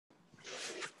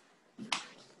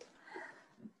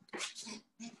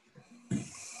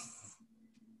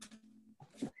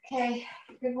Okay,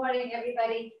 good morning,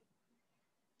 everybody.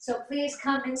 So please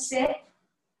come and sit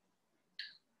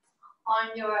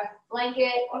on your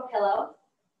blanket or pillow.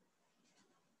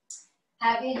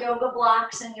 Have your yoga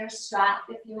blocks and your strap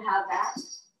if you have that.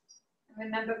 And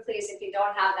remember, please, if you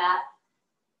don't have that,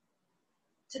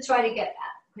 to try to get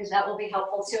that, because that will be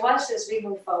helpful to us as we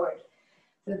move forward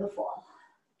through the fall.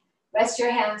 Rest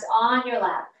your hands on your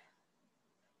lap.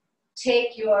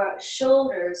 Take your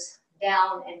shoulders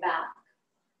down and back.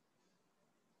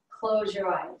 Close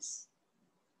your eyes.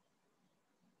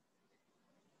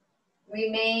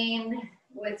 Remain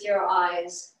with your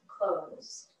eyes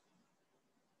closed.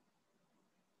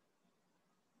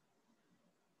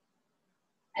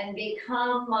 And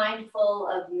become mindful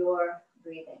of your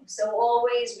breathing. So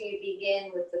always we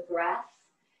begin with the breath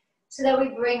so that we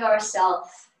bring ourselves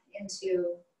into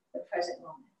the present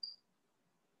moment.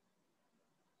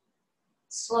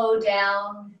 Slow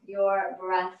down your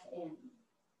breath in.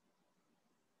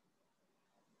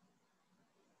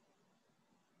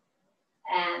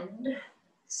 And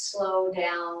slow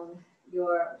down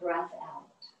your breath out.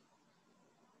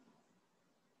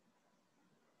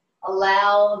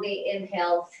 Allow the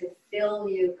inhale to fill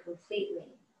you completely.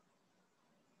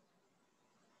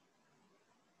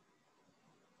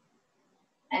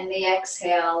 And the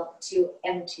exhale to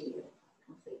empty you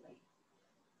completely.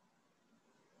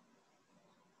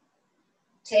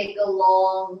 Take a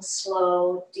long,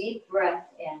 slow, deep breath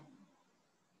in.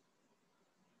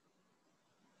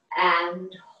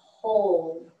 And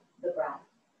hold the breath.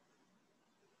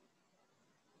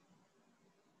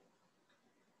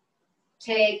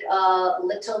 Take a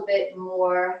little bit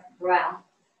more breath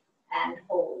and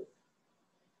hold.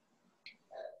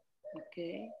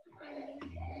 Okay.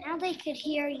 Now they could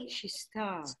hear you. She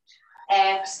stopped.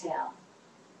 Exhale.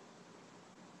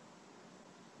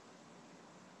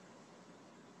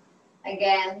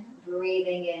 Again,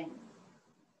 breathing in.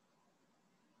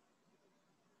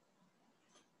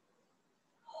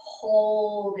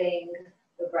 Holding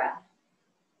the breath.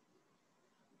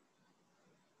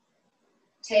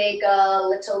 Take a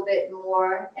little bit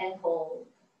more and hold.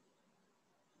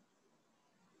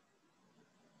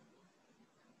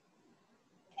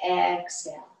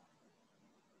 Exhale.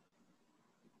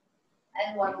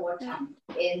 And one more time.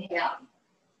 Inhale.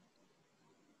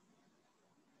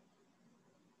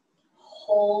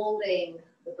 Holding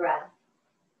the breath.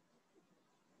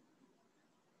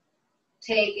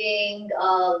 Taking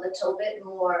a little bit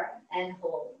more and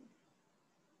hold.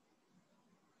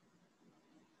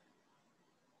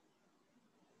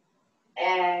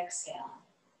 Exhale.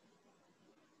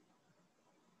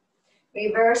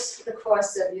 Reverse the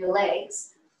cross of your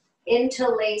legs.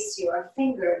 Interlace your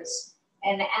fingers.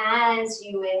 And as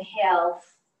you inhale,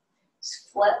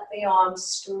 flip the arms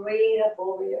straight up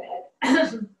over your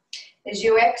head. As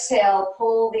you exhale,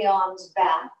 pull the arms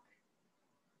back.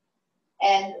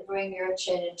 And bring your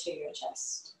chin into your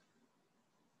chest.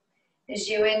 As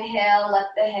you inhale, let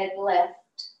the head lift.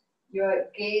 You're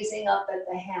gazing up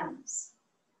at the hands.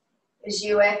 As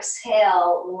you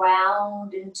exhale,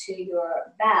 round into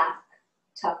your back,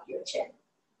 tuck your chin.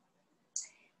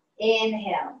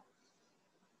 Inhale,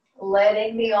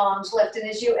 letting the arms lift. And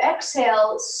as you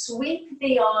exhale, sweep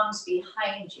the arms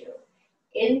behind you.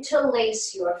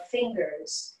 Interlace your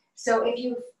fingers. So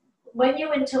when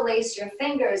you interlace your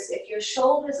fingers, if your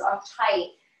shoulders are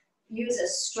tight, use a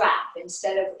strap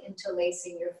instead of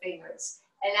interlacing your fingers.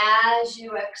 And as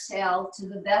you exhale, to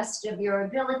the best of your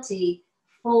ability,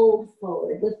 fold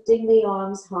forward, lifting the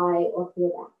arms high or clear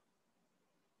back.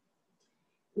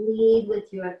 Lead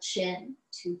with your chin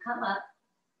to come up.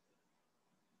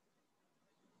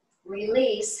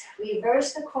 Release,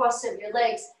 reverse the cross of your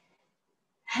legs,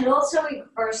 and also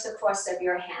reverse the cross of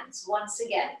your hands. Once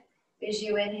again, as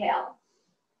you inhale,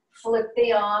 flip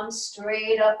the arms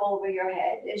straight up over your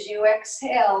head. As you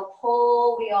exhale,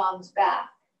 pull the arms back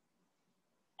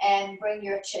and bring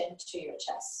your chin to your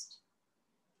chest.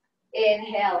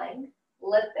 Inhaling,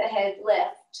 let the head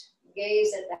lift,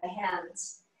 gaze at the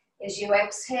hands. As you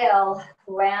exhale,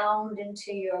 round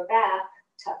into your back,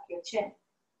 tuck your chin.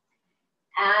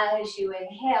 As you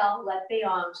inhale, let the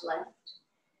arms lift.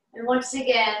 And once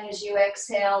again, as you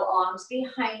exhale, arms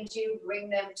behind you, bring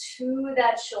them to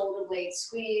that shoulder blade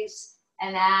squeeze.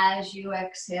 And as you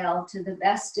exhale, to the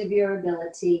best of your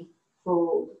ability,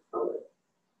 fold forward.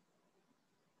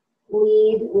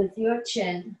 Lead with your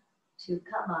chin to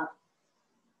come up.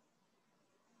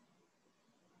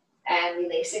 And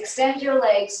release. Extend your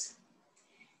legs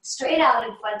straight out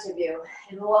in front of you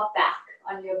and walk back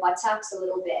on your buttocks a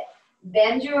little bit.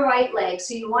 Bend your right leg.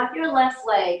 So you want your left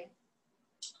leg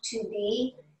to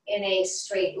be in a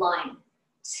straight line.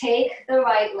 Take the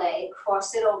right leg,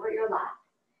 cross it over your lap.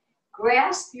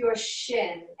 Grasp your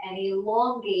shin and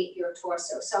elongate your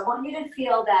torso. So I want you to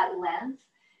feel that length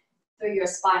through your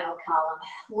spinal column.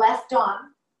 Left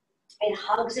arm, it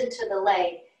hugs into the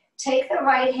leg. Take the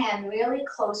right hand really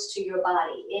close to your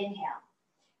body. Inhale.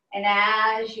 And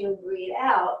as you breathe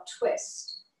out,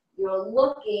 twist. You're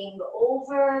looking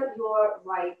over your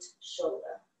right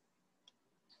shoulder.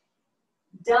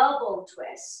 Double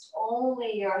twist.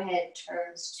 Only your head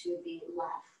turns to the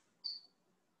left.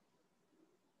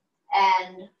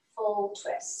 And full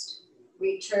twist.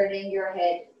 Returning your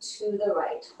head to the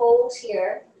right. Hold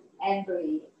here and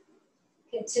breathe.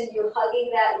 Continue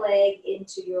hugging that leg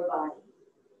into your body.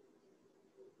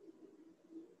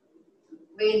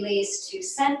 Release to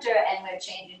center, and we're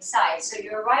changing sides. So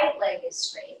your right leg is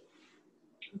straight.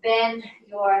 Bend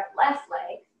your left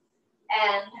leg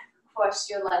and cross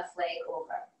your left leg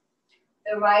over.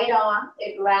 The right arm,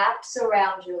 it wraps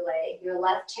around your leg. Your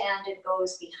left hand, it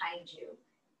goes behind you.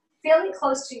 Fairly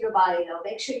close to your body though.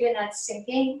 Make sure you're not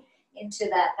sinking into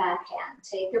that back hand.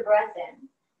 Take a breath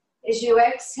in. As you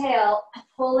exhale,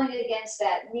 pulling against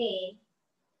that knee,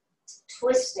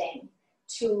 twisting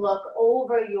to look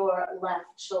over your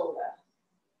left shoulder.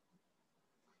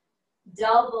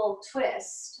 Double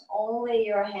twist, only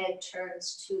your head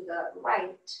turns to the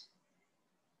right.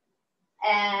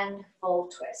 And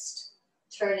full twist,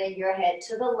 turning your head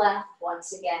to the left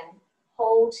once again.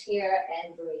 Hold here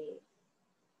and breathe.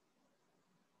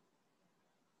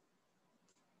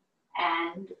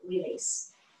 And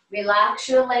release. Relax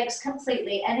your legs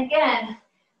completely. And again,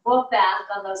 walk back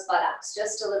on those buttocks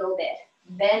just a little bit.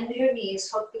 Bend your knees,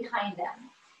 hook behind them.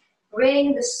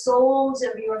 Bring the soles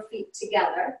of your feet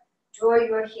together. Draw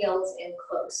your heels in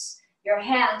close. Your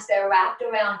hands, they're wrapped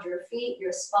around your feet.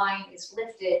 Your spine is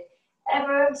lifted.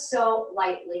 Ever so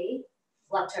lightly,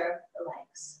 flutter the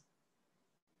legs.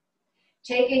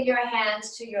 Taking your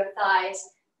hands to your thighs,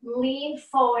 lean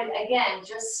forward again,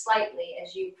 just slightly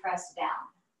as you press down.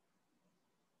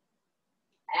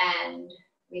 And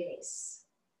release.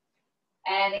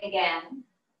 And again,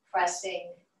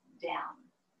 pressing down.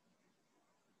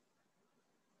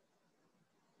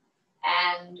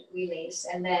 And release.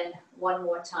 And then one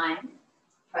more time,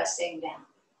 pressing down.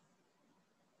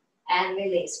 And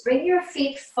release. Bring your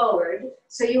feet forward.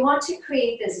 So you want to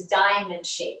create this diamond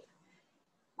shape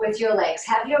with your legs.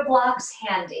 Have your blocks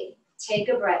handy. Take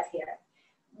a breath here.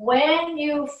 When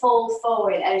you fold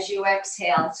forward as you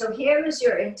exhale, so here is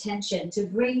your intention to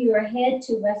bring your head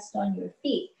to rest on your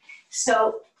feet.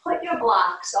 So put your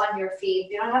blocks on your feet.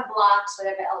 If you don't have blocks,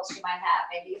 whatever else you might have,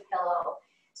 maybe a pillow,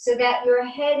 so that your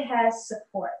head has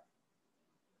support.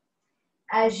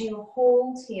 As you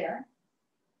hold here,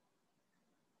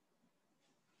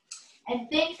 and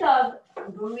think of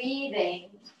breathing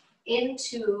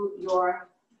into your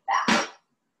back.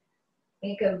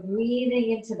 Think of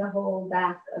breathing into the whole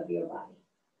back of your body.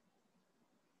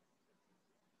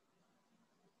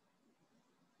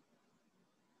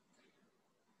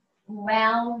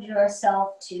 Round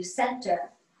yourself to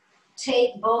center.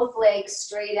 Take both legs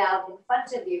straight out in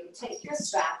front of you. Take your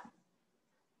strap.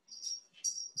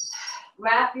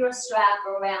 Wrap your strap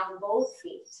around both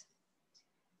feet.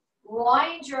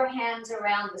 Wind your hands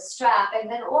around the strap,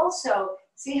 and then also,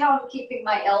 see how I'm keeping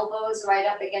my elbows right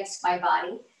up against my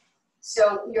body?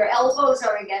 So your elbows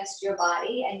are against your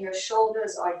body and your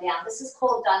shoulders are down. This is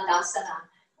called Dandasana,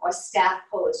 or staff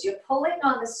pose. You're pulling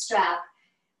on the strap,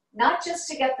 not just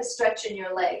to get the stretch in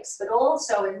your legs, but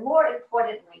also, and more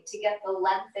importantly, to get the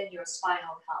length in your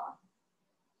spinal column.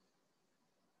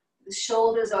 The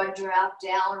shoulders are dropped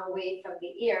down away from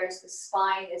the ears. The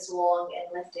spine is long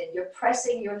and lifted. You're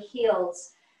pressing your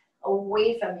heels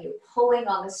away from you, pulling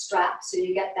on the strap so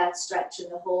you get that stretch in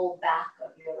the whole back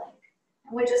of your leg.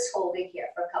 And we're just holding here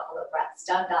for a couple of breaths.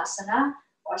 Dandasana,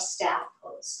 or staff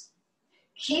pose.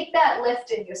 Keep that lift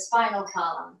in your spinal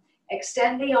column.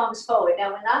 Extend the arms forward.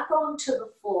 Now we're not going to the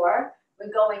floor.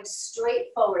 We're going straight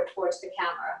forward towards the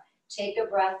camera. Take a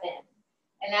breath in.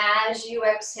 And as you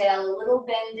exhale, a little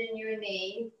bend in your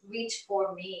knee. Reach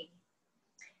for me.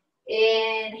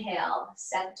 Inhale,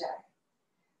 center.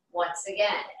 Once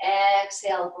again,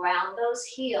 exhale, ground those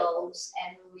heels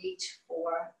and reach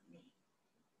for me.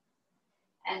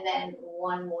 And then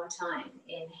one more time,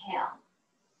 inhale.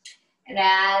 And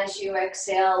as you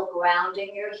exhale,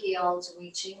 grounding your heels,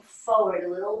 reaching forward,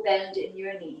 a little bend in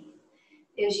your knee.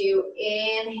 As you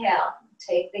inhale,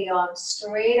 take the arms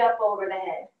straight up over the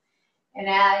head. And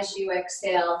as you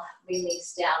exhale,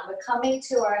 release down. We're coming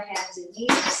to our hands and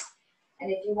knees.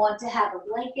 And if you want to have a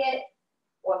blanket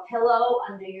or pillow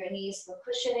under your knees for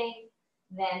cushioning,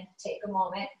 then take a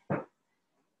moment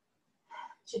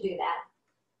to do that.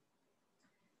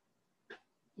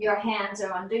 Your hands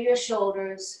are under your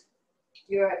shoulders.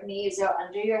 Your knees are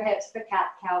under your hips for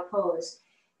cat-cow pose.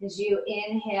 As you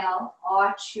inhale,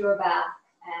 arch your back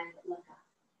and look up.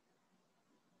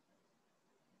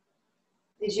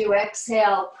 As you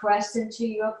exhale, press into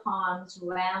your palms,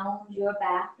 round your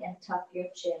back, and tuck your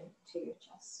chin to your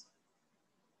chest.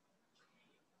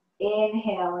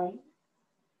 Inhaling,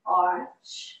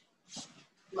 arch,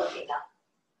 looking up.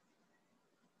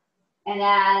 And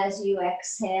as you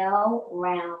exhale,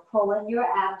 round, pull in your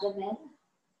abdomen,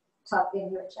 tuck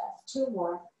in your chest. 2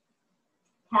 more.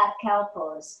 Cat-cow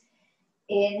pose.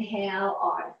 Inhale,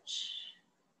 arch.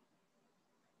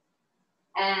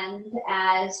 And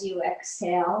as you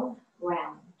exhale,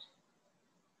 round.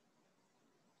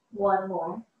 1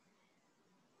 more.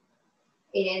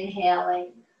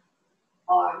 Inhaling,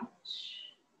 arch.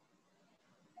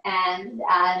 And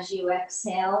as you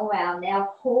exhale, round.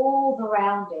 Now hold the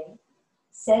rounding.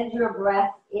 Send your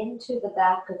breath into the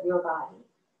back of your body.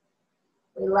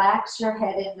 Relax your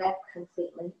head and neck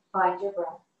completely. Find your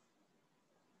breath.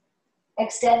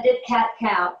 Extended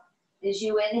cat-cow. As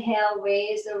you inhale,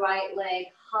 raise the right leg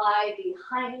high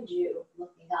behind you,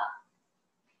 looking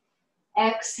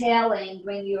up. Exhaling,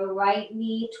 bring your right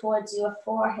knee towards your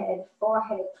forehead,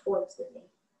 forehead towards the knee.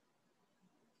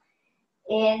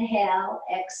 Inhale,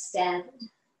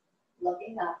 extend,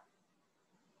 looking up.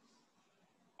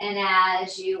 And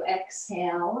as you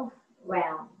exhale,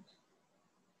 round.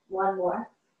 1 more.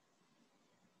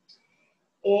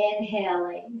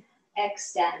 Inhaling,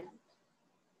 extend.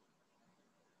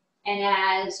 And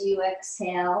as you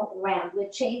exhale, round. We're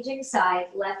changing side,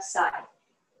 left side.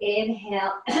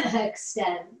 Inhale,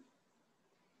 extend.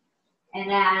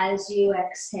 And as you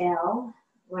exhale,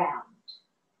 round.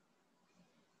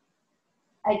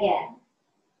 Again,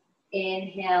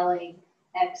 inhaling,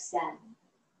 extend.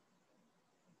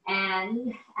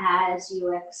 And as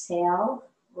you exhale,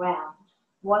 round.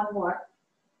 1 more.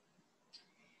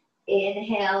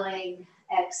 Inhaling,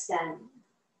 extend.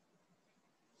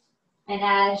 And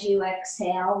as you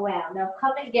exhale, round. Now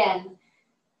come again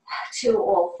to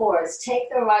all fours. Take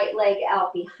the right leg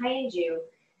out behind you.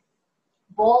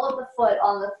 Ball of the foot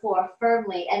on the floor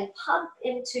firmly and pump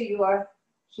into your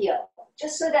heel,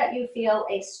 just so that you feel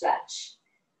a stretch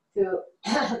through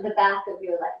the back of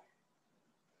your leg.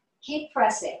 Keep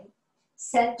pressing.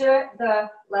 Center the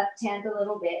left hand a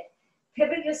little bit.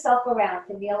 Pivot yourself around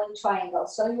for kneeling triangle.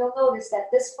 So you'll notice that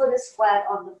this foot is flat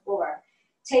on the floor.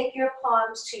 Take your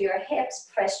palms to your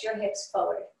hips. Press your hips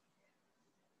forward.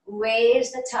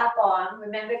 Raise the top arm.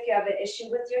 Remember, if you have an issue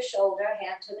with your shoulder,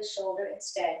 hand to the shoulder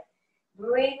instead.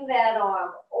 Bring that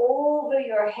arm over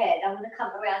your head. I'm going to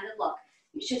come around and look.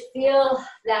 You should feel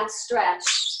that stretch.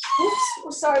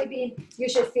 Oops, sorry, Bean. You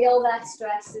should feel that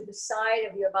stretch through the side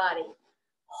of your body.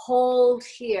 Hold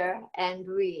here and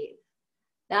breathe.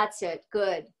 That's it.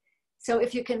 Good. So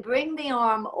if you can bring the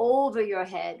arm over your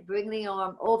head, bring the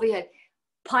arm over your head.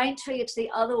 Pine tree, it's the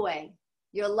other way.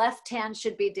 Your left hand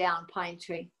should be down, pine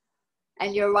tree,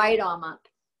 and your right arm up.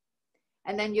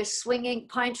 And then you're swinging,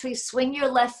 pine tree, swing your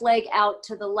left leg out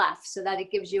to the left so that it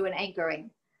gives you an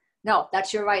anchoring. No,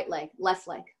 that's your right leg, left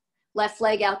leg. Left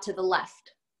leg out to the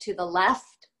left. To the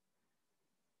left.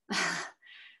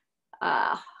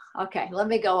 Okay, let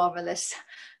me go over this.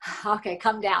 Okay,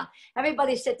 come down.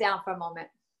 Everybody sit down for a moment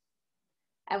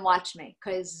and watch me,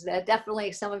 because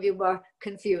definitely some of you were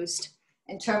confused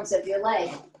in terms of your leg.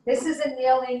 This is a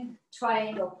kneeling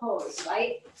triangle pose,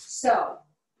 right? So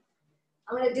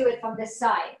I'm going to do it from this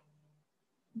side.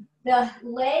 The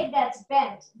leg that's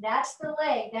bent, that's the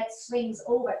leg that swings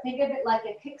over. Think of it like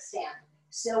a kickstand.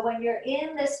 So when you're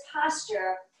in this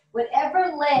posture,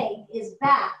 whatever leg is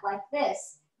back like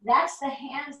this, that's the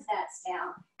hands that's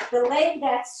down. The leg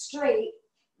that's straight,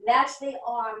 that's the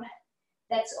arm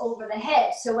that's over the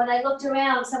head. So when I looked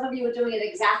around, some of you were doing it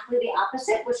exactly the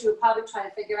opposite, which you were probably trying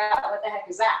to figure out what the heck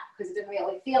is that, because it didn't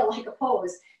really feel like a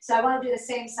pose. So I want to do the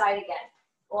same side again.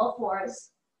 All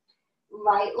fours.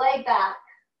 Right leg back.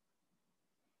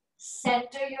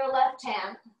 Center your left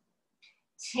hand.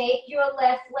 Take your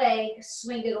left leg,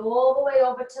 swing it all the way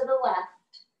over to the left.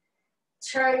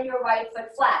 Turn your right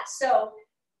foot flat. So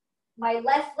my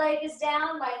left leg is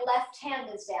down, my left hand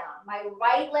is down. My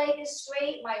right leg is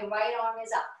straight, my right arm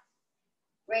is up.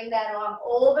 Bring that arm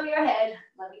over your head.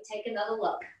 Let me take another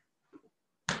look.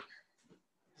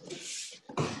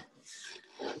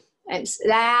 And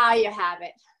now you have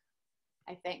it,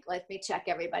 I think. Let me check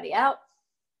everybody out.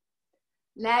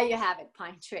 Now you have it,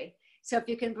 pine tree. So if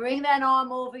you can bring that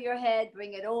arm over your head,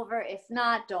 bring it over. If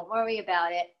not, don't worry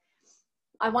about it.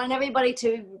 I want everybody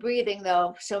to be breathing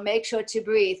though, so make sure to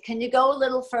breathe. Can you go a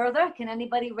little further? Can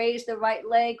anybody raise the right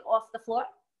leg off the floor?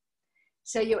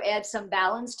 So you add some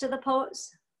balance to the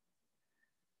pose.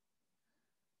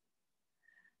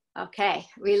 Okay,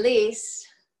 release.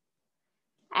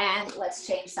 And let's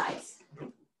change sides.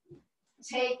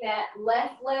 Take that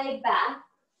left leg back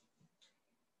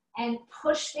and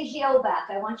push the heel back.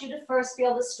 I want you to first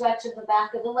feel the stretch of the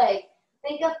back of the leg.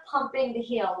 Think of pumping the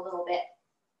heel a little bit.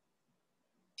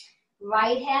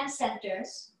 Right hand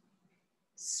centers.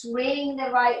 Swing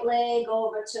the right leg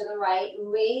over to the right.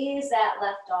 Raise that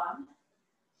left arm.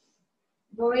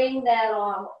 Bring that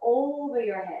arm over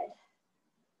your head.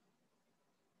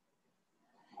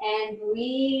 And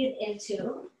breathe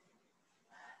into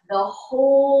the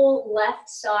whole left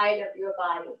side of your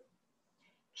body.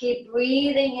 Keep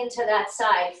breathing into that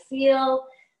side. Feel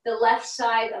the left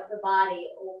side of the body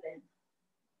open.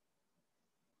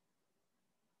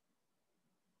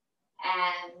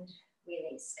 And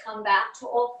release. Come back to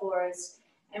all fours.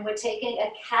 And we're taking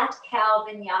a cat-cow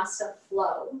vinyasa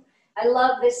flow. I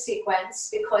love this sequence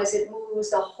because it moves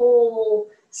the whole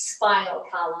spinal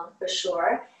column for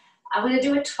sure. I'm going to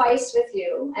do it twice with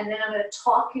you, and then I'm going to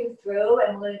talk you through,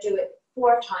 and we're going to do it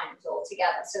 4 times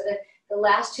altogether. So that the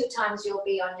last 2 times you'll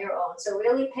be on your own. So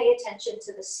really pay attention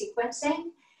to the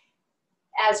sequencing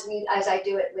as I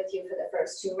do it with you for the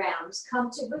first 2 rounds.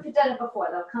 We've done it before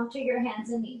though. Come to your hands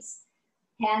and knees.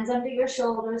 Hands under your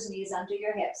shoulders, knees under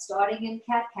your hips. Starting in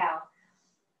cat-cow.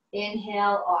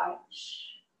 Inhale, arch.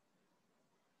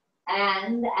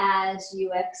 And as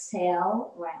you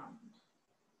exhale, round.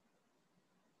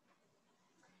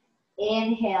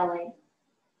 Inhaling,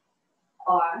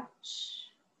 arch.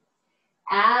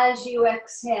 As you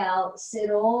exhale,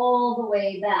 sit all the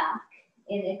way back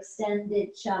in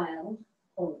extended child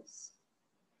pose.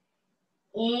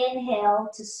 Inhale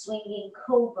to swinging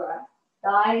cobra.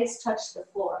 Thighs touch the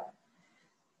floor.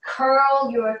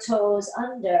 Curl your toes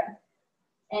under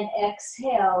and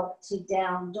exhale to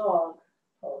down dog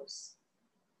pose.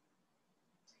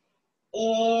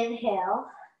 Inhale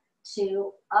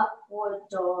to upward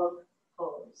dog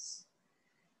pose.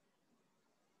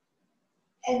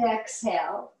 And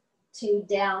exhale to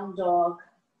down dog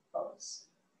pose.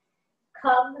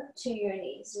 Come to your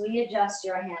knees. Readjust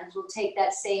your hands. We'll take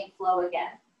that same flow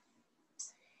again.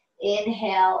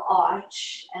 Inhale,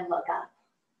 arch, and look up.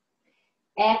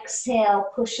 Exhale,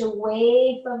 push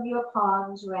away from your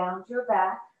palms, round your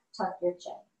back, tuck your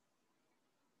chin.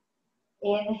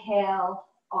 Inhale,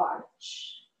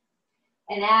 arch.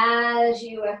 And as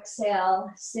you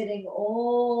exhale, sitting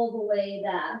all the way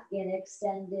back in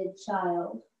extended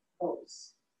child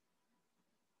pose.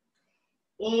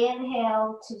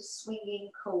 Inhale to swinging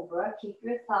cobra. Keep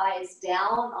your thighs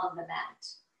down on the mat.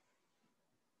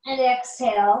 And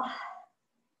exhale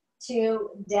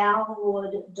to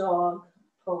downward dog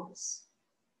pose.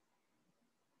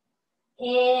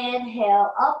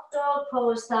 Inhale, up dog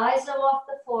pose. Thighs are off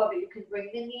the floor, but you can bring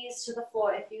the knees to the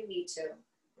floor if you need to.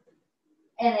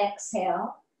 And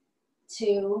exhale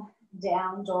to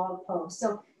down dog pose.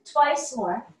 So twice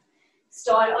more.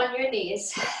 Start on your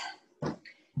knees.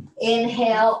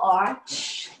 Inhale,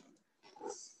 arch.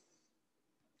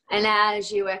 And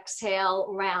as you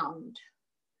exhale, round.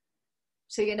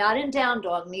 So you're not in down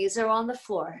dog, knees are on the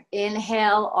floor.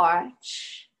 Inhale,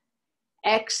 arch.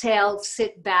 Exhale,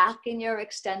 sit back in your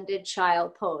extended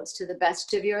child pose to the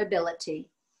best of your ability.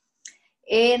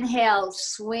 Inhale,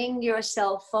 swing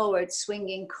yourself forward,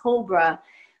 swinging cobra.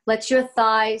 Let your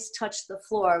thighs touch the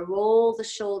floor. Roll the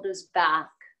shoulders back.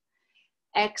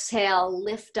 Exhale,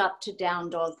 lift up to down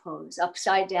dog pose,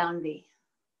 upside down V.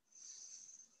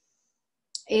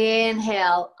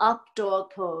 Inhale, up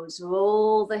dog pose.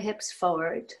 Roll the hips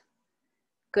forward.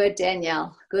 Good,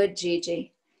 Danielle. Good,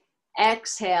 Gigi.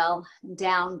 Exhale,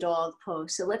 down dog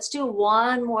pose. So let's do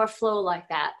one more flow like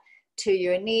that. To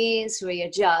your knees,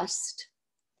 readjust.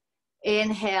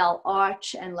 Inhale,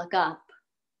 arch and look up.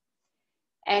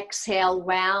 Exhale,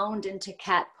 round into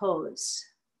cat pose.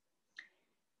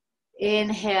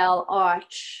 Inhale,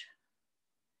 arch.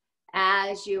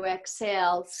 As you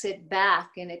exhale, sit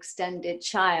back in extended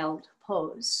child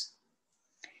pose.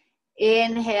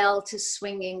 Inhale to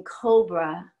swinging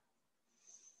cobra.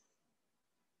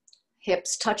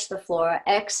 Hips touch the floor.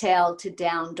 Exhale to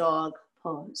down dog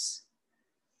pose.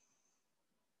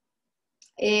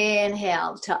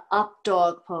 Inhale to up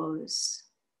dog pose.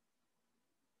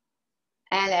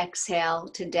 And exhale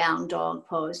to down dog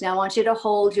pose. Now I want you to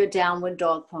hold your downward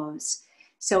dog pose.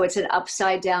 So it's an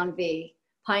upside down V.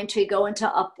 Pine tree, go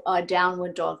into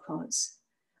downward dog pose.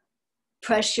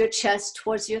 Press your chest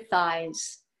towards your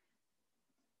thighs.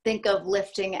 Think of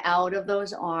lifting out of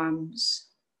those arms.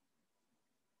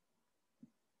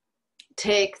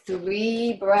 Take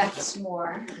 3 breaths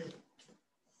more.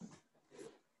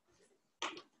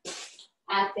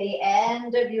 At the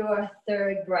end of your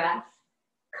third breath,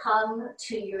 come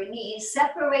to your knees.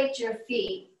 Separate your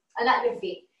feet, not your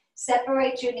feet,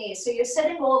 separate your knees. So you're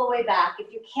sitting all the way back.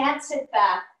 If you can't sit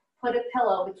back, put a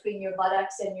pillow between your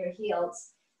buttocks and your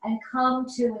heels and come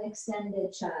to an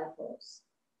extended child pose.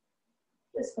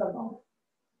 Just for a moment.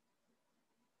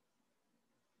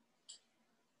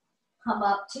 Come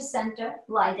up to center,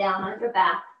 lie down on your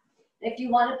back. If you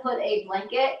want to put a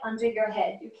blanket under your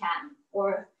head, you can,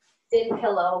 or thin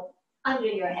pillow under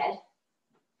your head.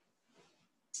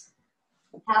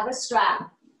 Have a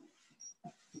strap.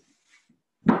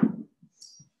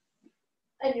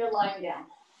 And you're lying down.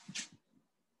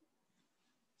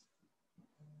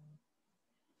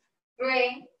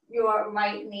 Bring your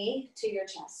right knee to your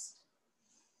chest.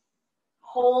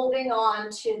 Holding on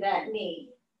to that knee,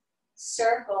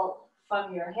 circle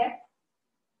from your hip.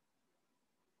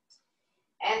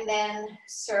 And then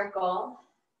circle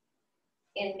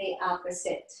in the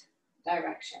opposite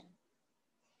direction.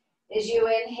 As you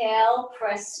inhale,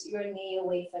 press your knee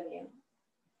away from you.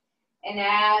 And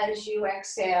as you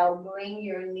exhale, bring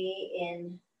your knee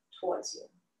in towards you.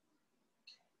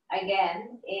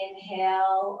 Again,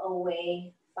 inhale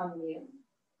away from you.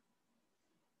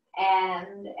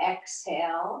 And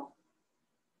exhale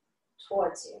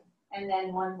towards you. And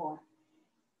then one more.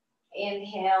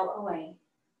 Inhale away.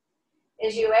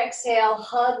 As you exhale,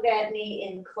 hug that knee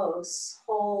in close.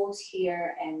 Hold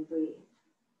here and breathe.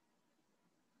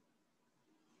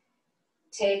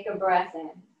 Take a breath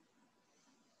in.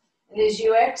 And as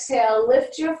you exhale,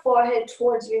 lift your forehead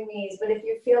towards your knees. But if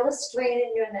you feel a strain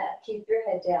in your neck, keep your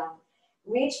head down.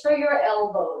 Reach for your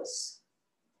elbows.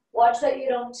 Watch that you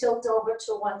don't tilt over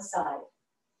to one side.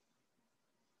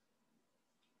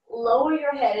 Lower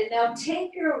your head and now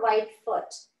take your right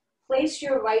foot. Place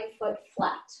your right foot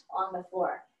flat on the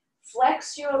floor.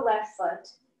 Flex your left foot,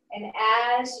 and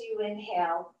as you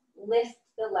inhale, lift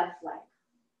the left leg.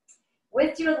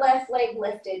 With your left leg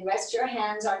lifted, rest your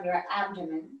hands on your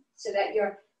abdomen so that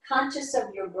you're conscious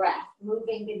of your breath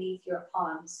moving beneath your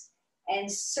palms, and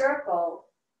circle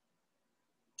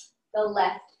the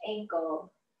left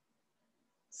ankle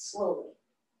slowly.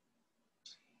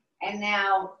 And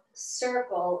now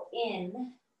circle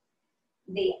in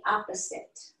the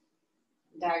opposite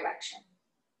direction.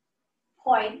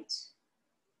 Point,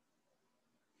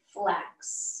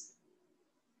 flex,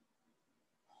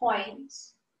 point,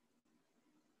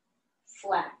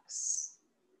 flex,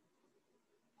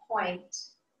 point,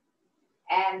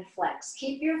 and flex.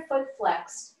 Keep your foot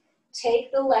flexed.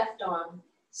 Take the left arm,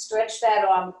 stretch that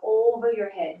arm over your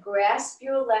head. Grasp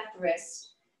your left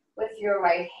wrist with your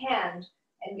right hand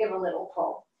and give a little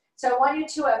pull. So I want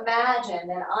you to imagine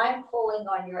that I'm pulling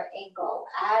on your ankle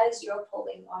as you're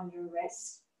pulling on your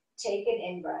wrist. Take an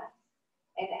in-breath.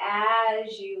 And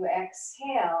as you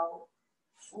exhale,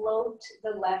 float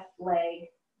the left leg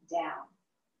down.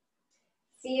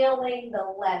 Feeling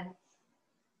the length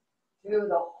through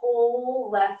the whole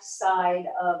left side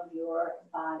of your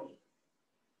body.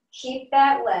 Keep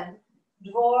that length.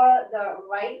 Draw the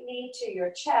right knee to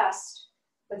your chest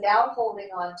without holding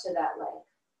on to that leg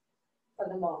for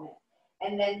the moment.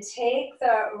 And then take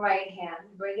the right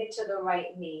hand, bring it to the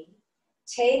right knee.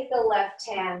 Take the left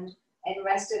hand and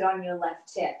rest it on your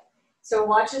left hip. So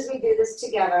watch as we do this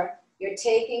together. You're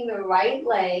taking the right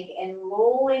leg and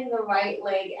rolling the right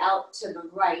leg out to the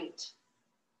right.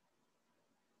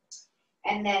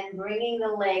 And then bringing the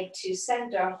leg to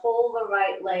center, hold the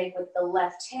right leg with the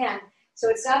left hand. So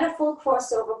it's not a full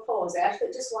crossover pose. I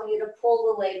actually just want you to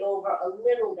pull the leg over a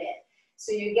little bit.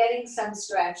 So you're getting some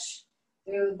stretch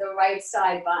through the right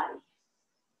side body.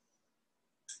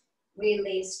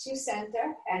 Release to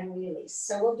center and release.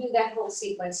 So we'll do that whole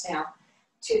sequence now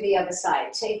to the other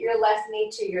side. Take your left knee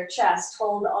to your chest,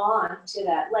 hold on to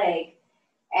that leg,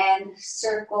 and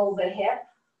circle the hip,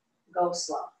 go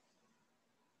slow.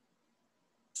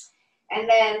 And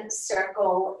then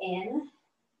circle in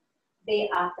the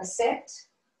opposite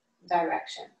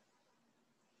direction.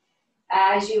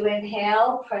 As you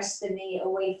inhale, press the knee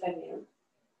away from you.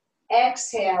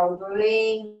 Exhale,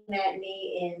 bring that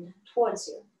knee in towards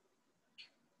you.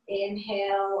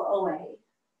 Inhale away.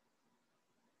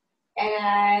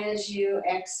 And as you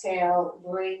exhale,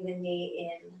 bring the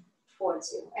knee in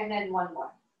towards you. And then one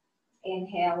more.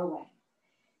 Inhale away.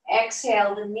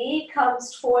 Exhale, the knee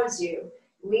comes towards you.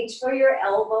 Reach for your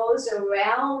elbows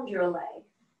around your leg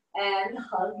and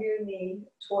hug your knee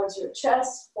towards your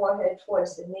chest, forehead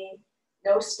towards the knee.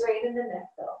 No strain in the neck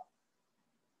though.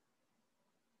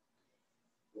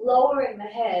 Lowering the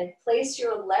head, place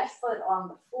your left foot on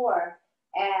the floor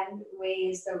and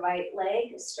raise the right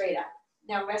leg straight up.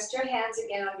 Now rest your hands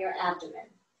again on your abdomen.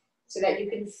 so that you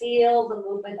can feel the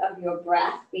movement of your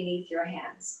breath beneath your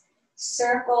hands.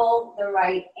 Circle the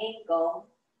right ankle,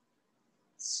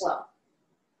 slow.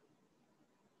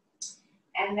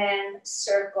 And then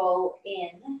circle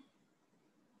in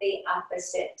the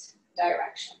opposite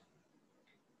direction.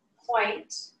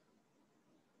 Point,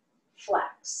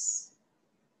 flex,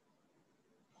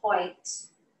 point,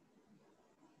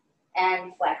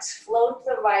 and flex. Float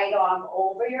the right arm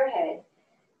over your head.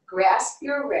 Grasp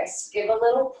your wrist, give a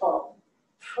little pull.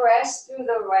 Press through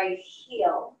the right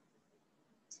heel.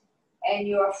 And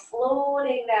you're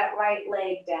floating that right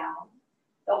leg down.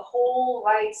 The whole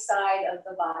right side of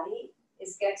the body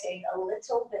is getting a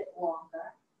little bit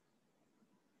longer.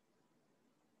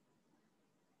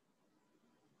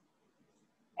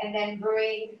 And then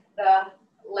bring the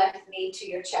left knee to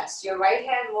your chest. Your right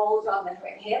hand rolls on the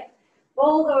hip.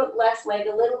 Roll the left leg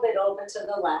a little bit over to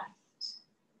the left.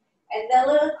 And then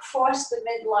let it cross the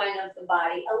midline of the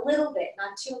body a little bit,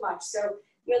 not too much. So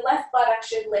your left buttock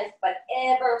should lift, but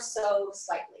ever so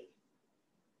slightly.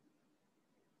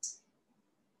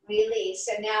 Release,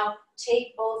 and now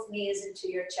take both knees into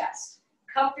your chest.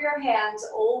 Cup your hands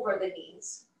over the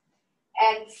knees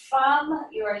and from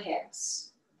your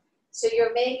hips. So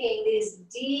you're making these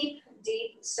deep,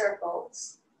 deep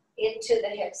circles into the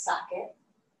hip socket.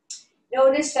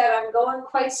 Notice that I'm going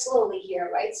quite slowly here,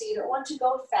 right? So you don't want to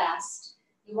go fast.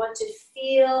 You want to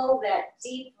feel that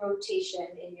deep rotation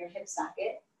in your hip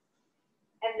socket.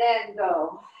 And then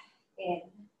go in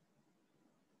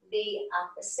the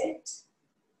opposite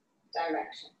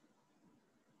direction.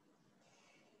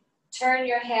 Turn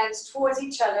your hands towards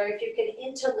each other. If you can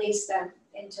interlace them,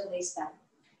 interlace them.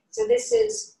 So this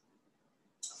is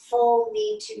full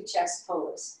knee to chest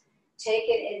pose. Take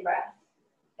it in breath.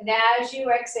 And as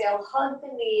you exhale, hug the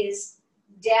knees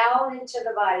down into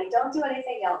the body. Don't do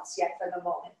anything else yet for the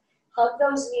moment. Hug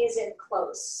those knees in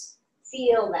close.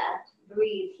 Feel that.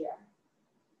 Breathe here.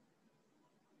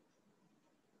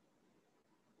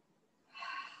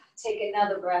 Take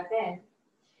another breath in.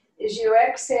 As you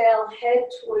exhale, head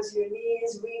towards your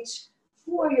knees. Reach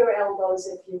for your elbows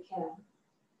if you can.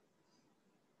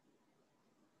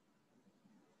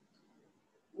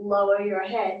 Lower your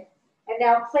head. And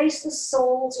now place the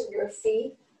soles of your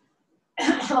feet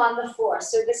on the floor.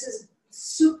 So this is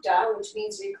Supta, which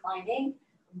means reclining,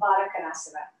 Baddha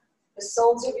Konasana. The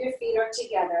soles of your feet are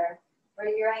together.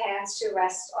 Bring your hands to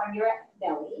rest on your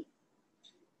belly.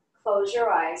 Close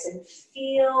your eyes and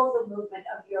feel the movement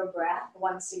of your breath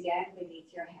once again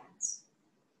beneath your hands.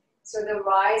 So the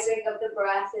rising of the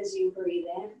breath as you breathe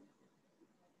in.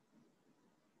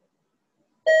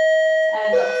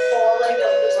 And the falling of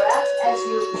the breath as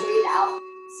you breathe out.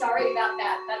 Sorry about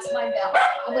that. That's my bell.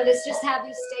 I'm going to just have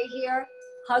you stay here.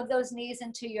 Hug those knees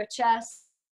into your chest.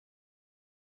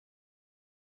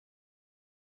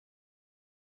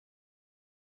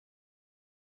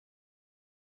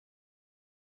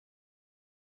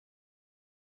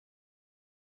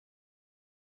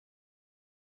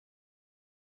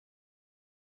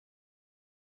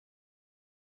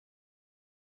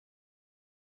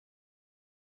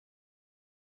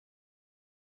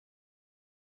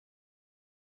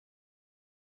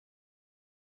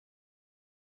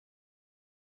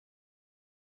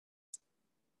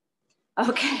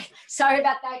 Okay, sorry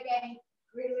about that, gang.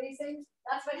 Releasing.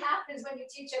 That's what happens when you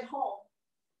teach at home,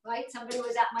 right? Somebody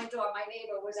was at my door. My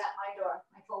neighbor was at my door.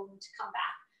 I told him to come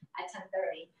back at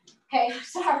 10:30. Okay,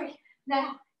 sorry.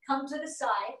 Now, come to the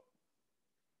side.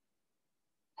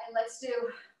 And let's do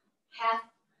half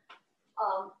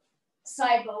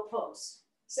side bow pose.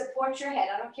 Support your head.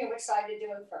 I don't care which side you're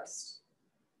doing first.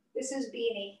 This is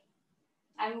Beanie.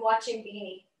 I'm watching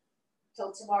Beanie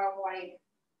till tomorrow morning.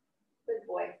 Good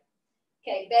boy.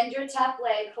 Okay, bend your top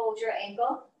leg, hold your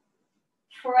ankle,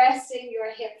 pressing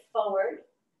your hip forward.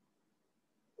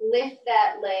 Lift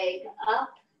that leg up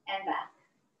and back.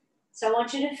 So I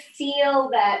want you to feel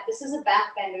that, this is a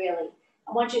back bend really.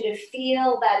 I want you to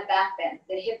feel that back bend.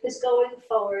 The hip is going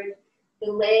forward,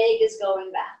 the leg is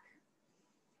going back.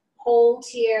 Hold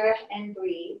here and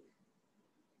breathe.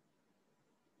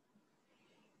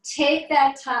 Take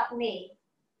that top knee,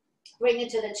 bring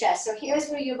it to the chest. So here's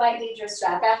where you might need your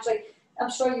strap. Actually, I'm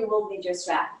sure you will need your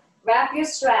strap. Wrap your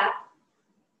strap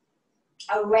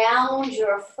around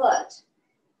your foot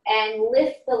and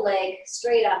lift the leg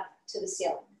straight up to the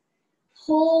ceiling.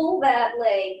 Pull that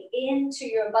leg into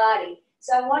your body.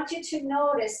 So I want you to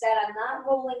notice that I'm not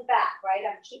rolling back, right?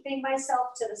 I'm keeping myself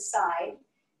to the side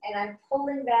and I'm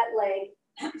pulling that leg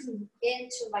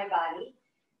into my body.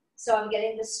 So I'm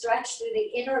getting the stretch through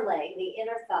the inner leg, the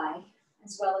inner thigh,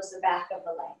 as well as the back of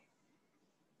the leg.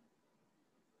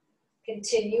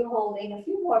 Continue holding a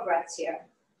few more breaths here.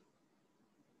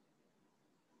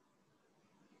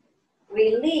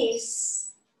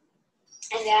 release,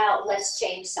 and now let's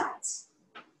change sides.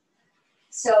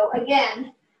 So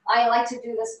again, I like to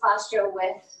do this posture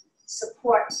with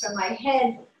support from my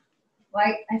head,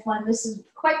 right? I find this is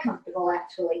quite comfortable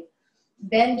actually.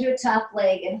 Bend your top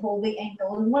leg and hold the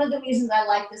ankle. And one of the reasons I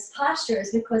like this posture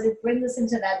is because it brings us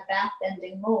into that back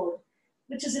bending mode,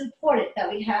 which is important that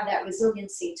we have that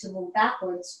resiliency to move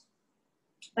backwards,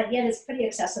 but yet it's pretty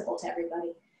accessible to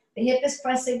everybody. The hip is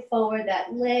pressing forward,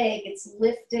 that leg, it's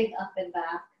lifting up and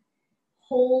back.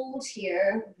 Hold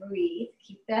here, breathe,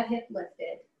 keep that hip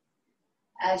lifted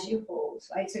as you hold,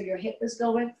 right? So your hip is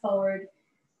going forward,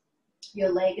 your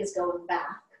leg is going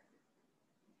back.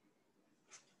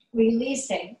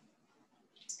 Releasing,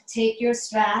 take your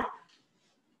strap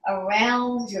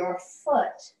around your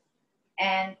foot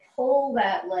and pull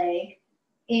that leg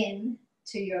in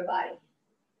to your body.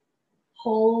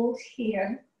 Hold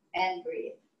here and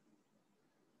breathe.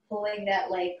 Pulling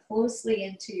that leg closely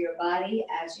into your body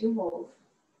as you hold.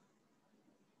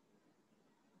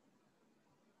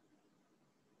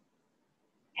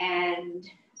 And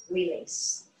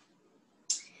release.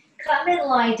 Come and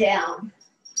lie down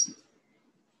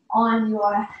on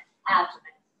your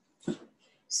abdomen.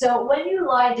 So when you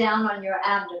lie down on your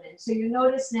abdomen, so you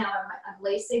notice now I'm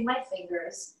lacing my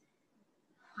fingers.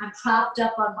 I'm propped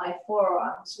up on my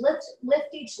forearms.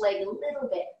 Lift each leg a little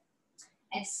bit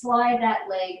and slide that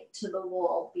leg to the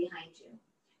wall behind you.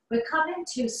 We're coming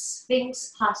to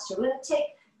Sphinx posture. We're going to take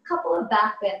a couple of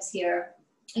back bends here.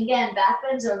 Again, back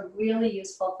bends are really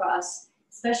useful for us,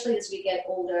 especially as we get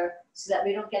older, so that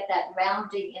we don't get that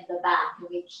rounding in the back and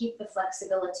we keep the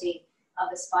flexibility of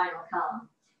the spinal column.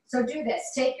 So do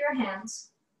this. Take your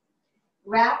hands,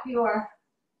 wrap your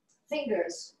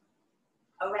fingers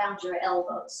around your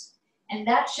elbows, and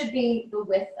that should be the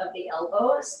width of the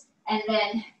elbows, and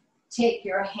then take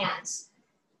your hands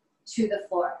to the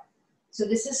floor. So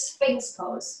this is Sphinx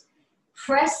pose.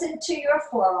 Press into your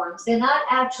forearms. They're not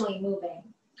actually moving,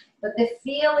 but the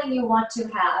feeling you want to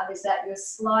have is that you're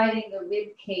sliding the rib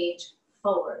cage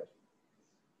forward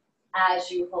as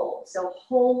you hold. So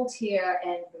hold here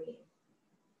and breathe.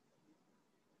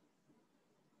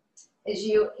 As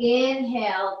you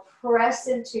inhale, press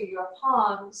into your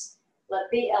palms, let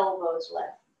the elbows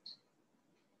lift.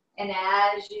 And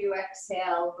as you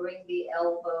exhale, bring the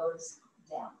elbows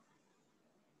down.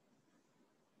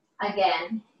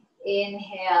 Again,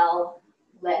 inhale,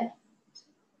 lift.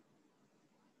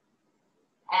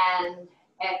 And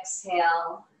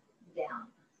exhale, down.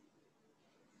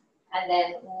 And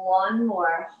then one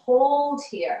more, hold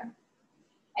here.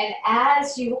 And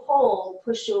as you hold,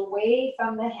 push away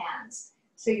from the hands.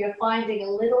 So you're finding a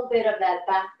little bit of that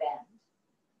back bend.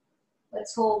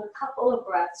 Let's hold a couple of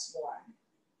breaths more.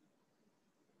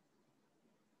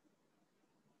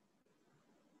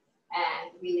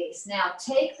 And release. Now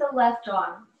take the left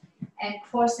arm and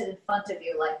cross it in front of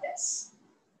you like this.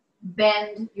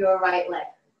 Bend your right leg.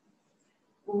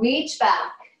 Reach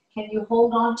back. Can you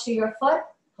hold on to your foot?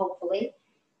 Hopefully.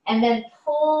 And then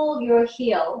pull your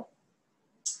heel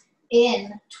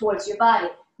in towards your body.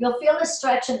 You'll feel a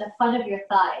stretch in the front of your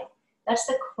thigh. That's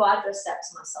the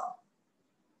quadriceps muscle.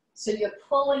 So you're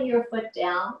pulling your foot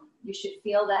down. You should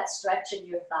feel that stretch in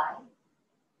your thigh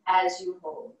as you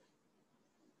hold.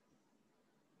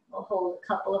 We'll hold a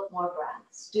couple of more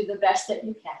breaths. Do the best that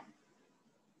you can.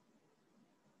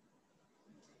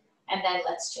 And then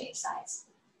let's change sides.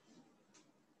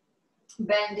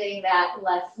 Bending that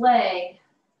left leg,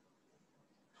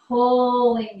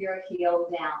 pulling your heel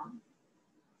down.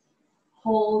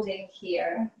 Holding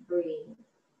here, breathe.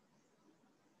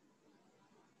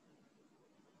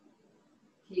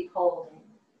 Keep holding.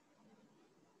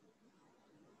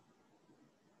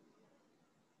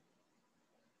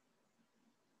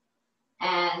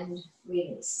 And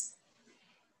release.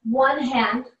 One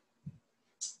hand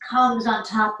comes on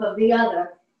top of the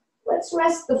other. Let's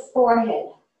rest the forehead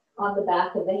on the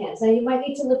back of the hands. Now you might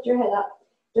need to lift your head up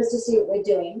just to see what we're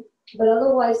doing, but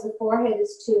otherwise the forehead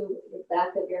is to the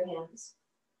back of your hands.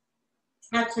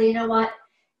 Actually, you know what?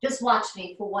 Just watch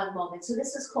me for one moment. So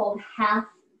this is called half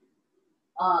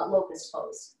locust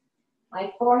pose.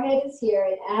 My forehead is here,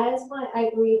 and as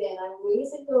I breathe in, I'm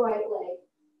raising the right leg.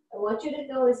 I want you to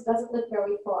notice it doesn't lift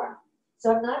very far.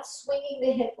 So I'm not swinging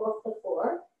the hip off the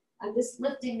floor. I'm just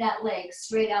lifting that leg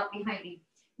straight out behind me.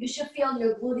 You should feel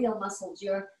your gluteal muscles,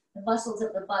 the muscles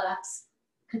of the buttocks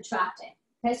contracting.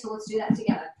 Okay, so let's do that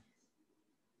together.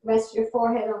 Rest your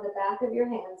forehead on the back of your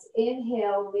hands.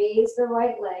 Inhale, raise the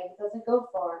right leg. Doesn't go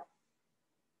far.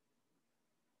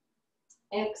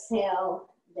 Exhale,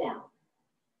 down.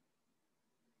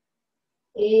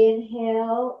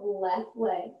 Inhale, left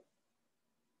leg.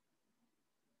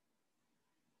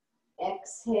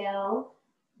 Exhale,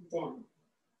 down.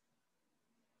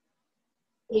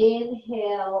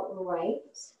 Inhale, right.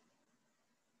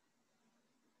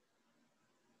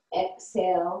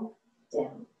 Exhale,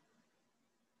 down.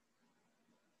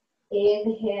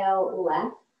 Inhale,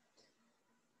 left.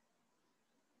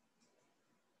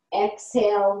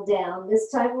 Exhale, down.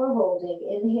 This time we're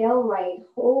holding. Inhale, right.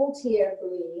 Hold here,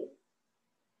 breathe.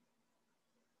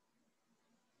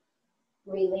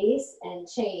 Release and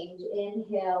change.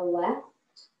 Inhale,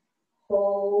 left.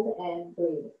 Hold and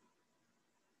breathe.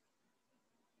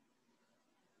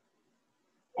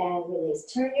 And release.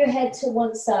 Turn your head to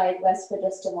one side. Rest for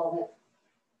just a moment.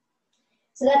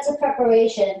 So that's a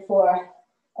preparation for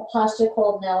a posture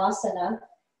called Navasana,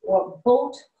 or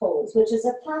boat pose, which is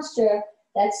a posture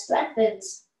that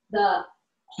strengthens the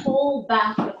whole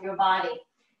back of your body.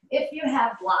 If you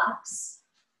have blocks,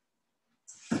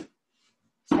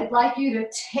 I'd like you to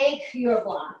take your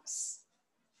blocks,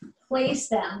 place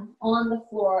them on the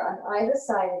floor on either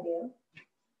side of you,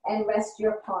 and rest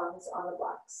your palms on the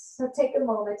blocks. So take a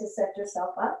moment to set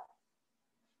yourself up.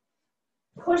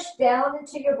 Push down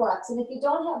into your blocks, and if you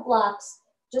don't have blocks,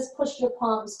 just push your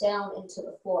palms down into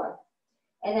the floor.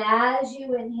 And as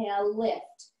you inhale,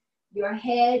 lift your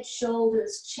head,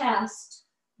 shoulders, chest,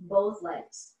 both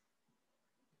legs.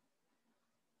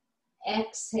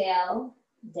 Exhale,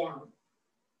 down.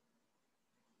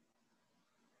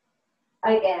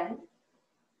 Again,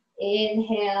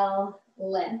 inhale,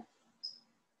 lift.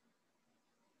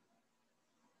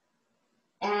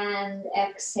 And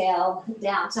exhale,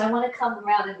 down. So I want to come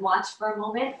around and watch for a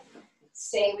moment.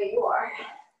 Stay where you are.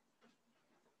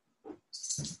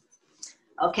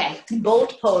 Okay,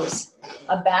 boat pose,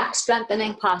 a back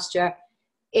strengthening posture.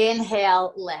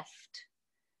 Inhale, lift.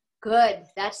 Good,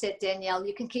 that's it, Danielle.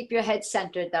 You can keep your head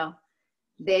centered though.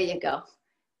 There you go.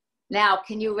 Now,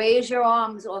 can you raise your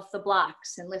arms off the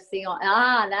blocks and lift the arm?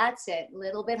 Ah, that's it, a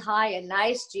little bit higher.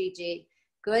 Nice, Gigi.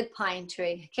 Good, Pine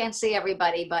Tree. I can't see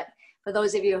everybody, but for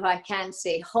those of you who I can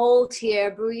see, hold here,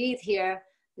 breathe here.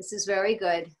 This is very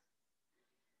good.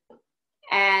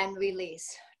 And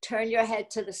release. Turn your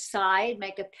head to the side,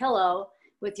 make a pillow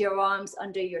with your arms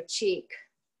under your cheek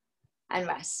and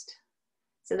rest.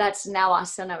 So that's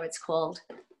Navasana, it's called,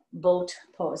 boat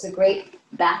pose, a great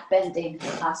back bending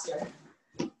posture.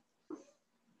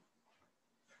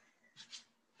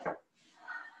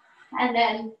 And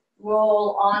then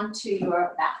roll onto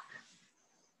your back.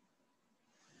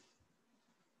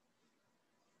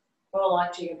 Roll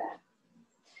onto your back.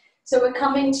 So we're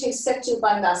coming to Setu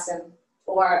Bandhasan,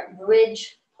 or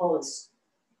bridge pose.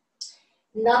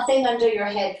 Nothing under your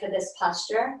head for this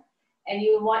posture, and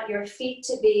you want your feet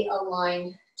to be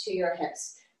aligned to your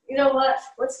hips. You know what?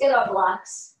 Let's get our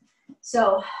blocks.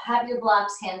 So have your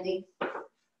blocks handy.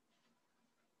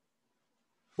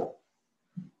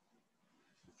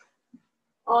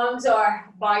 Arms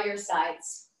are by your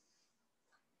sides.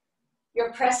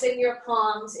 You're pressing your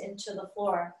palms into the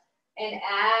floor. And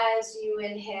as you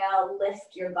inhale, lift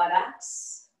your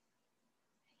buttocks,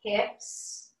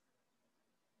 hips,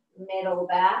 middle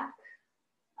back,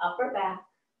 upper back.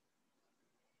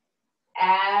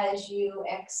 As you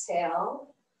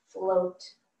exhale, float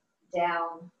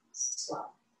down slow.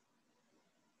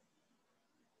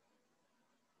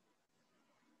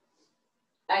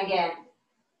 Again,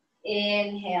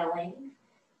 inhaling,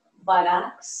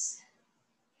 buttocks,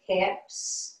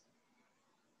 hips,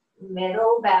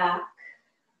 middle back,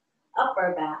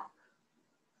 upper back.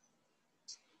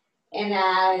 And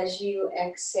as you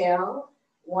exhale,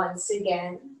 once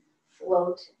again,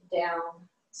 float down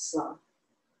slow.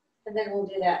 And then we'll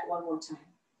do that one more time.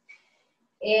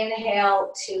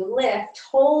 Inhale to lift,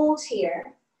 hold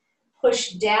here.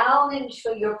 Push down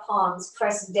into your palms,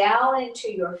 press down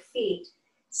into your feet.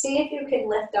 See if you can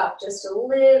lift up just a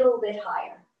little bit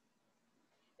higher.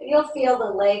 And you'll feel the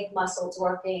leg muscles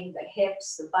working, the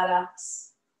hips, the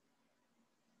buttocks.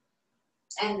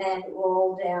 And then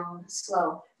roll down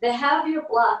slow. Then have your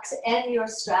blocks and your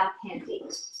strap handy.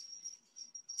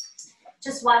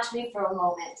 Just watch me for a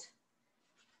moment.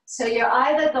 So you're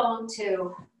either going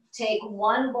to take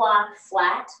one block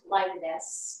flat like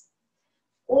this,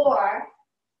 or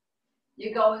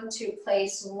you're going to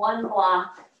place one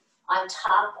block on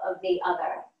top of the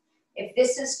other. If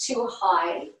this is too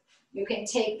high, you can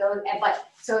take those,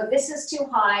 so if this is too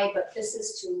high, but this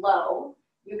is too low,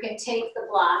 you can take the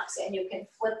blocks and you can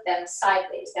flip them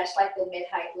sideways. That's like the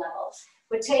mid-height level.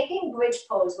 We're taking bridge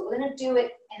pose, but we're gonna do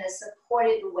it in a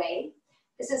supported way.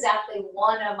 This is actually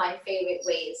one of my favorite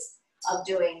ways of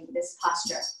doing this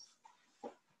posture.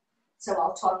 So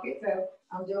I'll talk you through.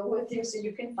 I'll do it with you so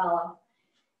you can follow.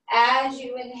 As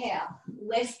you inhale,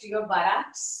 lift your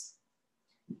buttocks.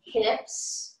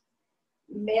 hips,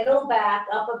 middle back,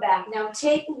 upper back. Now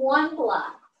take one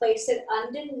block, place it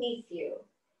underneath you,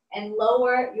 and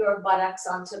lower your buttocks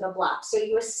onto the block. So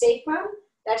your sacrum,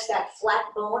 that's that flat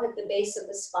bone at the base of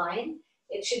the spine,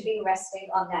 it should be resting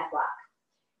on that block.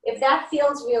 If that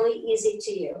feels really easy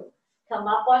to you, come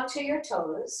up onto your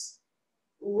toes,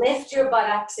 lift your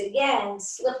buttocks again,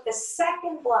 slip the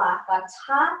second block on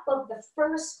top of the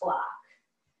first block,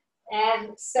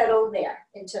 and settle there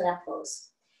into that pose.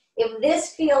 If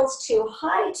this feels too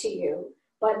high to you,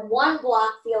 but one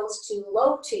block feels too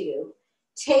low to you,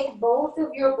 take both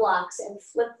of your blocks and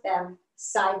flip them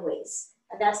sideways.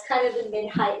 And that's kind of the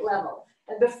mid-height level.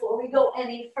 And before we go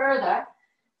any further,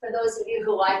 for those of you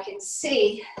who I can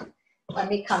see, let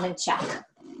me come and check.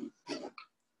 Oh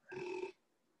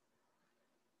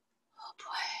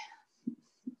boy.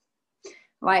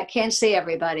 Right, can't see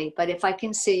everybody, but if I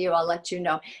can see you, I'll let you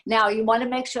know. Now, you want to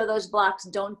make sure those blocks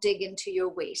don't dig into your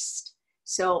waist.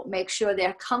 So make sure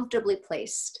they're comfortably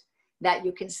placed, that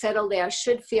you can settle there,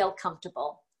 should feel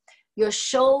comfortable. Your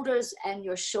shoulders and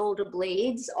your shoulder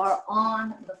blades are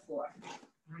on the floor.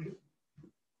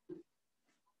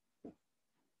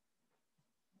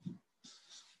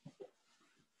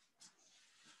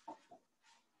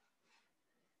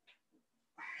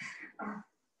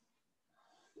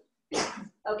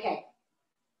 Okay,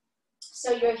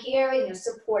 so you're here in your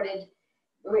supported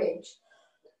bridge.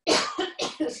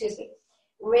 Excuse me.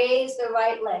 Raise the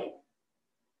right leg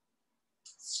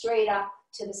straight up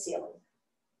to the ceiling.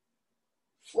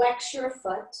 Flex your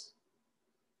foot.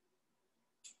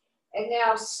 And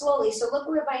now slowly, so look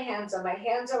where my hands are. My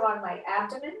hands are on my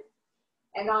abdomen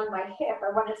and on my hip.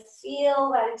 I want to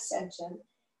feel that extension.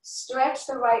 Stretch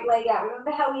the right leg out.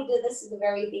 Remember how we did this in the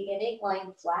very beginning,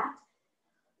 lying flat?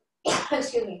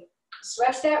 Excuse me.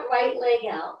 Stretch that right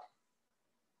leg out.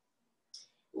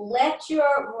 Let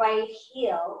your right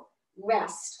heel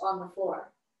rest on the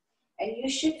floor. And you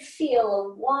should feel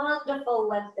a wonderful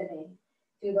lengthening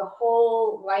through the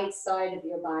whole right side of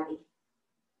your body.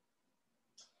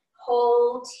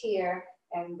 Hold here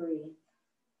and breathe.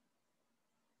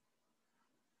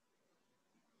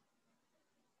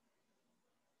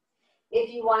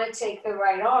 If you want to take the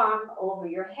right arm over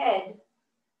your head,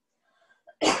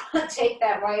 take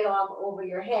that right arm over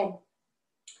your head.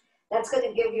 That's going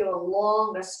to give you a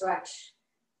longer stretch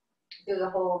through the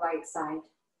whole right side.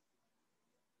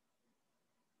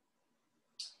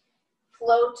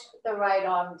 Float the right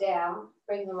arm down,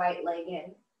 bring the right leg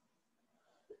in.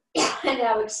 And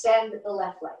now extend the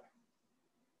left leg.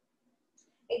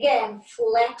 Again,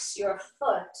 flex your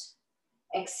foot,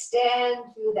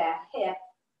 extend through that hip,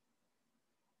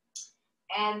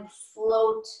 and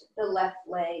float the left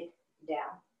leg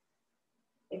down.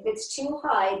 If it's too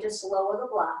high, just lower the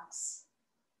blocks.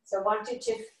 So I want you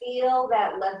to feel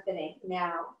that lengthening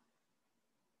now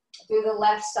through the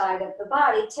left side of the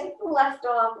body. Take the left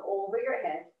arm over your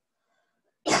head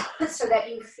so that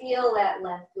you feel that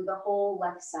length through the whole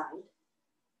left side.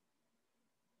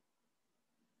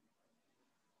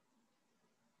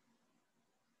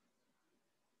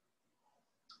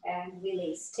 And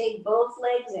release. Take both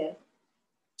legs in.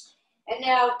 And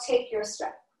now take your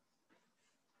strap.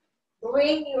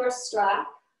 Bring your strap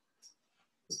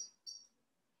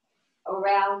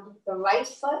around the right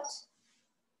foot.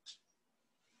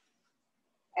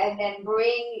 And then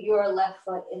bring your left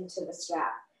foot into the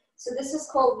strap. So this is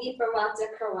called Viparita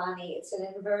Karani. It's an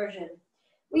inversion.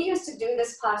 We used to do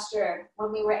this posture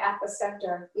when we were at the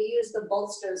center. We used the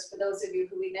bolsters, for those of you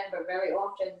who remember, very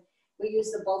often we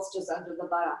use the bolsters under the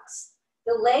buttocks.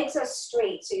 The legs are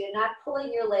straight, so you're not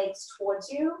pulling your legs towards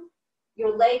you.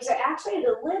 Your legs are actually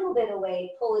a little bit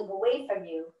away, pulling away from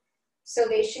you. So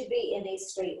they should be in a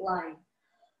straight line.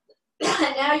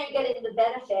 And now you're getting the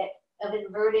benefit of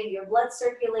inverting your blood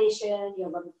circulation, your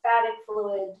lymphatic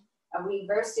fluid, of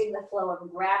reversing the flow of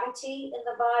gravity in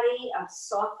the body, of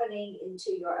softening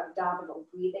into your abdominal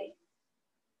breathing.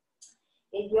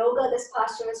 In yoga, this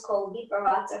posture is called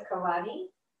Viparita Karani.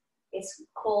 It's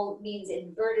called, means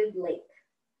inverted lake.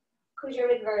 Because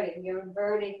you're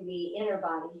inverting the inner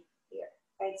body here,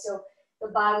 right? So the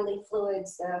bodily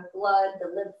fluids, the blood, the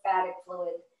lymphatic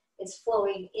fluid is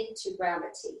flowing into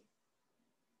gravity.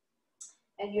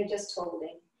 And you're just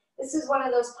holding. This is one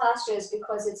of those postures,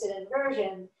 because it's an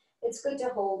inversion, it's good to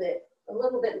hold it a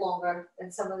little bit longer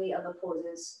than some of the other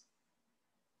poses.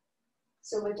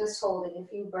 So we're just holding a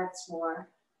few breaths more.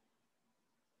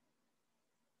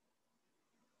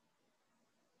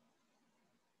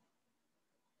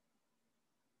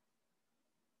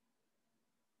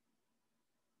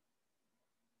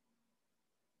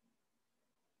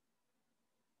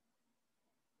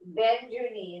 Bend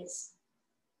your knees.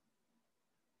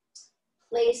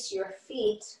 place your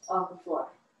feet on the floor.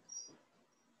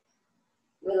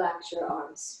 Relax your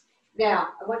arms. Now,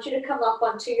 I want you to come up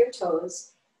onto your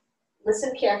toes.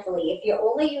 Listen carefully. If you're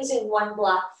only using one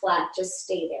block flat, just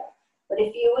stay there. But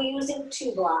if you are using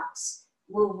 2 blocks,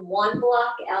 move one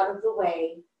block out of the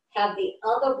way, have the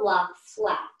other block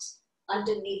flat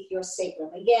underneath your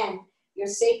sacrum. Again, your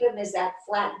sacrum is that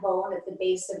flat bone at the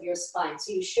base of your spine.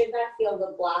 So you should not feel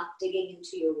the block digging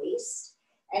into your waist.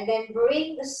 And then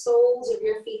bring the soles of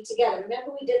your feet together.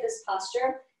 Remember we did this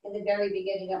posture in the very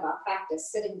beginning of our practice,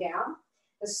 sitting down.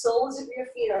 The soles of your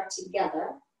feet are together.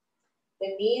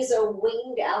 The knees are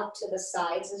winged out to the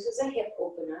sides. This is a hip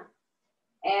opener.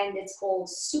 And it's called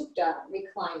Supta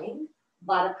reclining,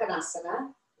 Baddha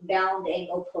Konasana, downward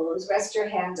angle pose. Rest your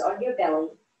hands on your belly.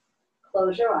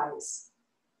 Close your eyes.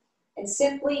 And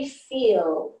simply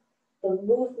feel the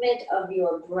movement of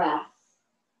your breath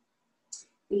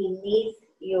beneath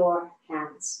your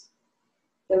hands.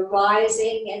 The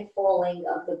rising and falling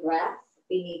of the breath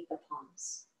beneath the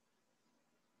palms.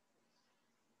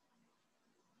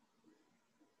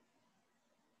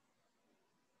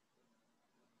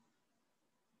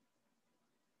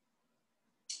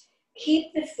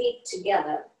 Keep the feet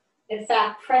together. In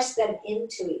fact, press them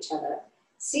into each other.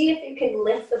 See if you can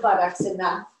lift the buttocks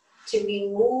enough to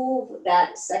remove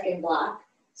that second block.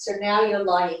 So now you're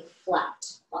lying flat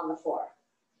on the floor.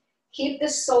 Keep the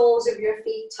soles of your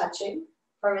feet touching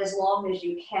for as long as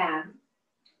you can.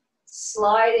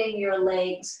 Sliding your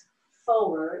legs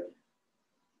forward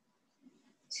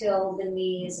till the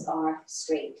knees are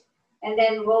straight. And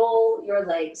then roll your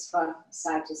legs from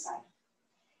side to side.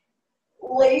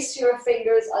 Lace your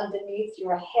fingers underneath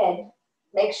your head.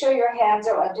 Make sure your hands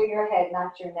are under your head,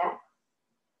 not your neck.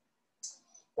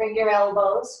 Bring your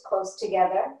elbows close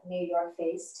together near your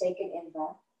face. Take an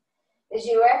in-breath. As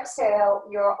you exhale,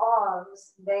 your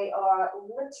arms, they are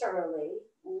literally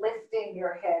lifting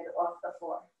your head off the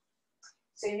floor.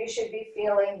 So you should be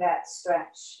feeling that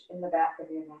stretch in the back of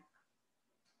your neck.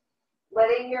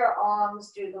 Letting your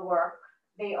arms do the work.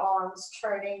 The arms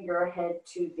turning your head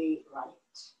to the right.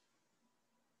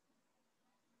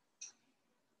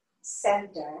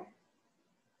 Center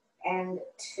and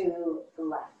to the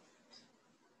left.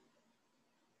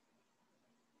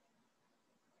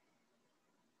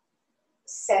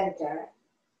 Center.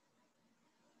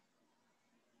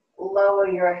 Lower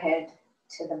your head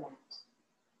to the mat.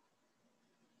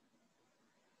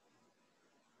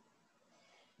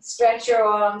 Stretch your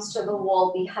arms to the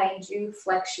wall behind you.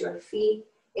 Flex your feet.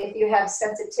 If you have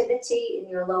sensitivity in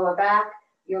your lower back,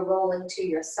 you're rolling to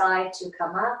your side to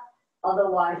come up.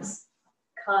 Otherwise,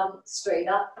 come straight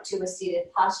up to a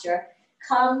seated posture.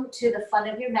 Come to the front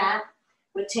of your mat.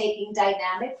 We're taking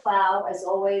dynamic plow. As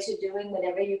always, you're doing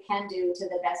whatever you can do to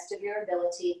the best of your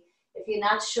ability. If you're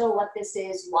not sure what this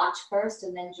is, watch first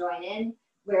and then join in.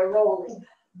 We're rolling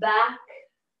back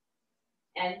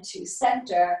and to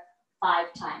center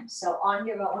 5 times. So on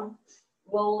your own,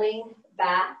 rolling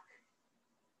back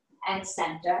and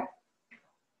center,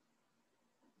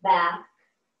 back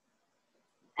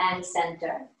and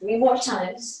center. 3 more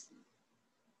times.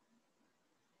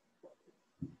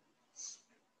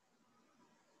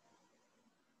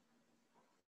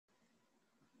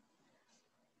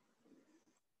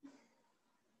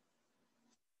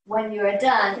 When you're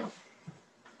done,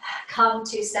 come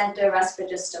to center, rest for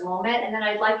just a moment, and then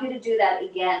I'd like you to do that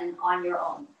again on your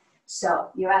own. So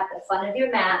you're at the front of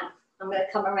your mat. I'm going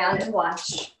to come around and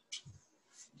watch.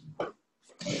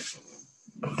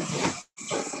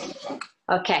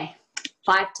 Okay,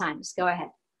 5 times. Go ahead.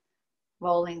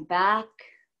 Rolling back.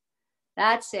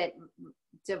 That's it,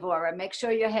 Devora. Make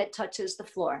sure your head touches the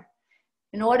floor.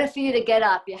 In order for you to get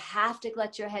up, you have to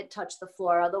let your head touch the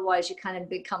floor. Otherwise, you kind of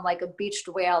become like a beached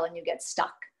whale and you get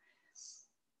stuck.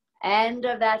 End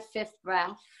of that 5th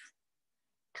breath.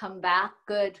 Come back,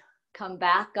 good. Come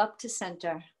back up to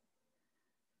center.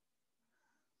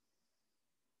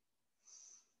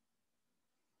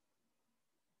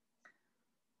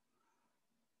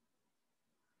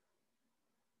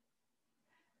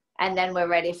 And then we're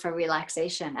ready for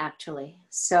relaxation, actually.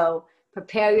 So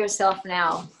prepare yourself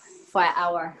now for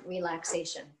our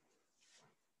relaxation.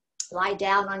 Lie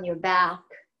down on your back.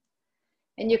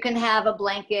 And you can have a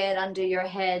blanket under your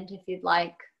head if you'd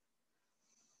like.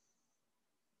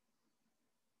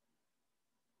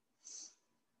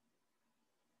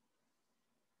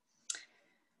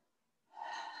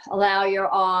 Allow your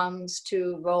arms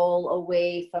to roll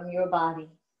away from your body.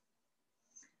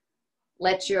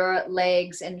 Let your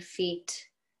legs and feet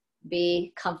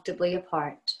be comfortably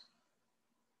apart.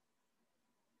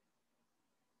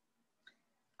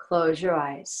 Close your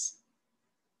eyes.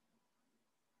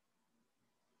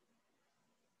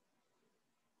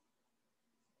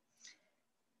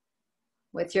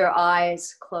 With your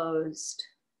eyes closed,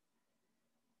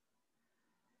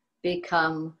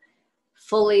 become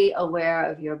fully aware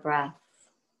of your breath.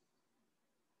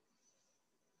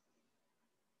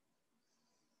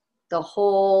 The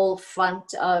whole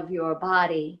front of your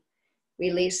body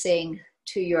releasing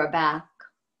to your back,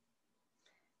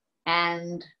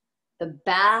 and the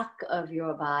back of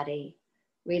your body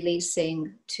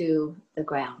releasing to the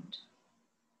ground.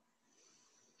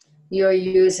 You're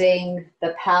using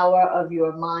the power of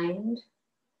your mind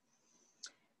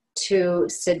to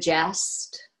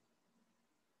suggest,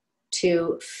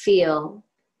 to feel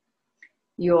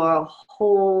your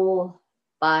whole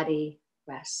body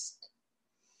rest.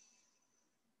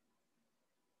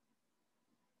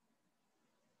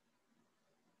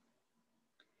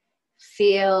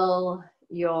 Feel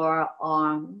your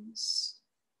arms,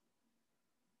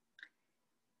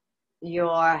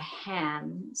 your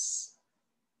hands,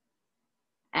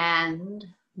 and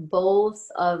both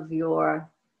of your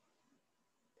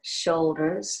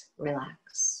shoulders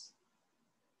relax.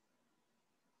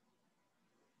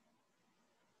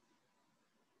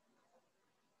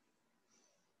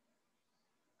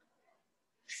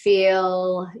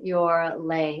 Feel your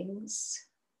legs,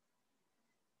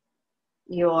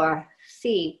 your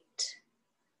feet,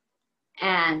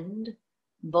 and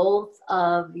both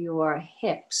of your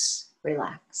hips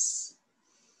relax.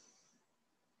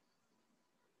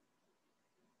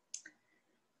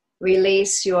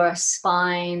 Release your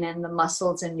spine and the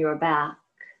muscles in your back,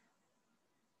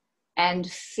 and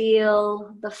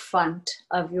feel the front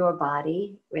of your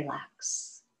body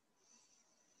relax.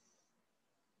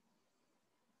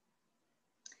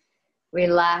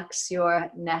 Relax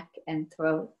your neck and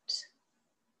throat.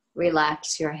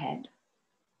 Relax your head.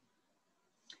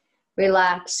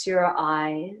 Relax your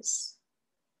eyes,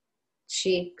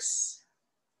 cheeks,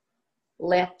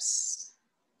 lips,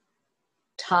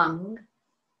 tongue,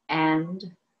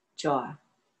 and jaw.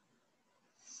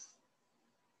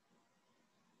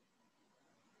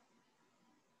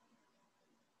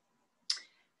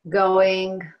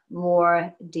 Going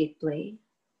more deeply,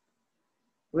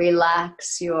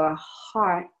 relax your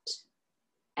heart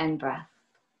and breath.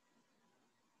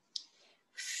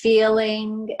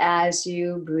 Feeling as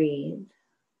you breathe,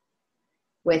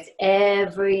 with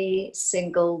every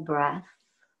single breath,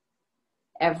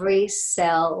 every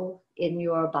cell in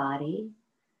your body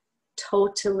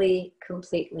totally,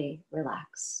 completely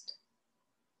relaxed.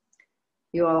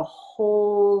 Your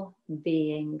whole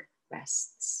being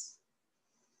rests.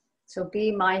 So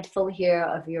be mindful here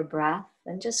of your breath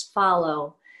and just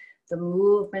follow the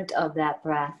movement of that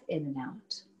breath in and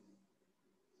out.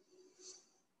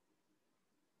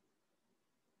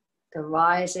 The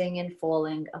rising and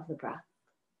falling of the breath.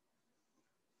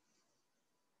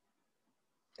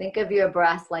 Think of your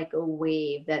breath like a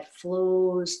wave that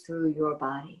flows through your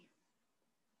body.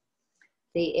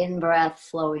 The in-breath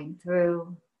flowing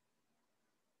through,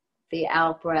 the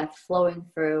out-breath flowing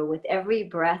through. With every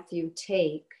breath you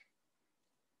take,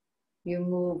 you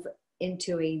move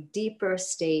into a deeper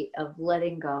state of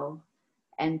letting go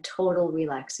and total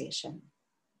relaxation.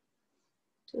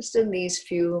 Just in these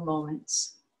few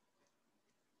moments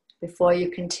before you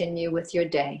continue with your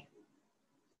day.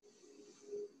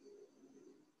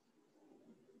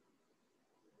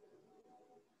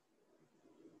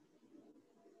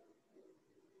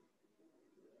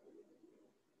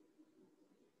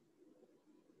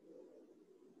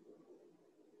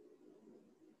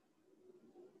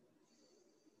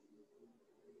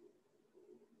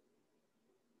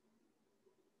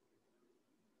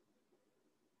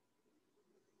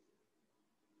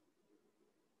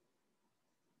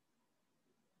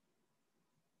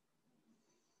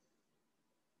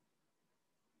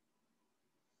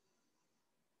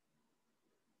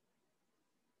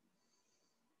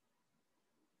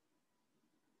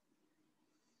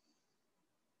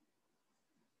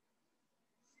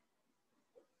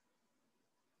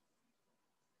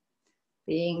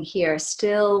 Being here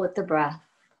still with the breath.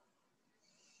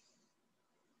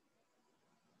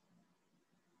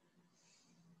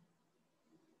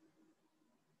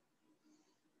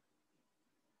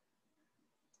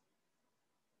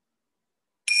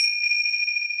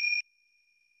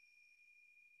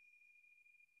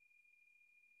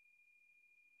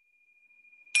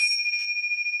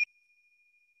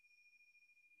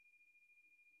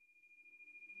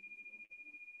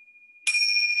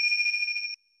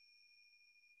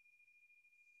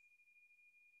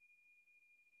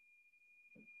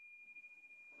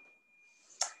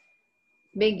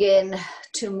 Begin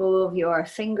to move your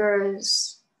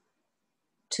fingers,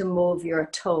 to move your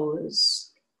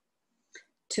toes,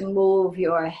 to move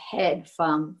your head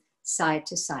from side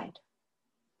to side.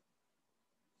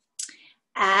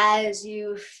 As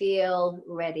you feel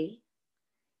ready,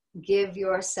 give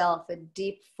yourself a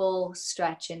deep, full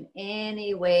stretch in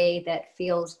any way that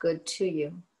feels good to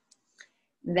you.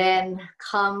 Then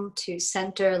come to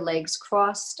center, legs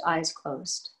crossed, eyes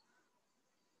closed.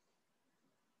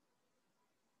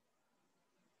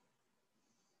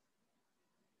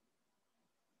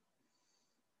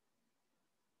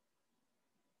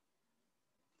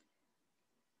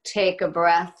 Take a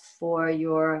breath for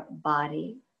your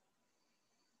body.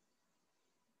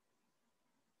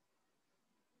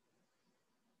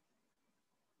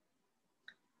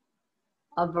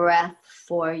 A breath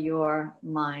for your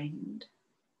mind.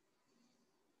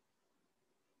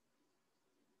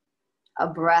 A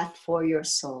breath for your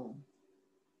soul.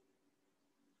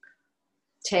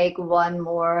 Take one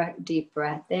more deep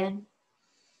breath in.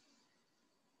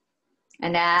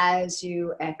 And as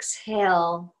you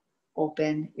exhale,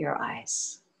 open your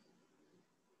eyes.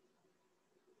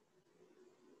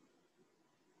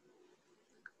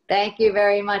 Thank you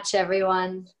very much,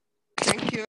 everyone.